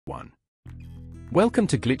1. Welcome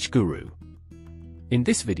to Glitch Guru. In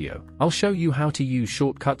this video, I'll show you how to use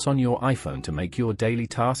shortcuts on your iPhone to make your daily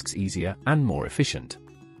tasks easier and more efficient.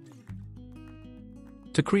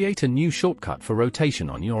 To create a new shortcut for rotation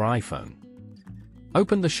on your iPhone,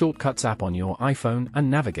 open the Shortcuts app on your iPhone and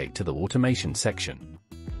navigate to the Automation section.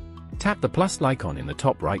 Tap the plus icon in the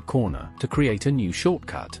top right corner to create a new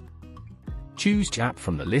shortcut. Choose app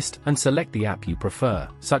from the list and select the app you prefer,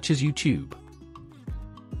 such as YouTube.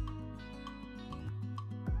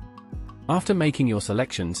 After making your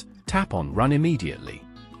selections, tap on Run immediately.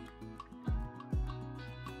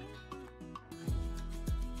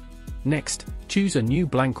 Next, choose a new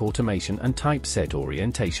blank automation and type Set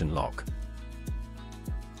Orientation Lock.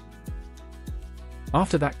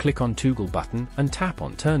 After that, click on Toggle button and tap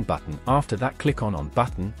on Turn button. After that, click on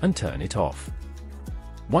button and turn it off.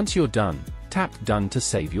 Once you're done, tap Done to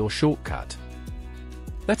save your shortcut.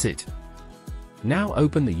 That's it. Now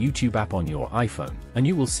open the YouTube app on your iPhone, and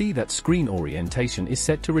you will see that screen orientation is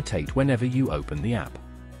set to rotate whenever you open the app.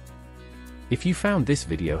 If you found this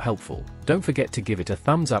video helpful, don't forget to give it a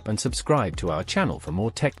thumbs up and subscribe to our channel for more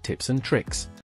tech tips and tricks.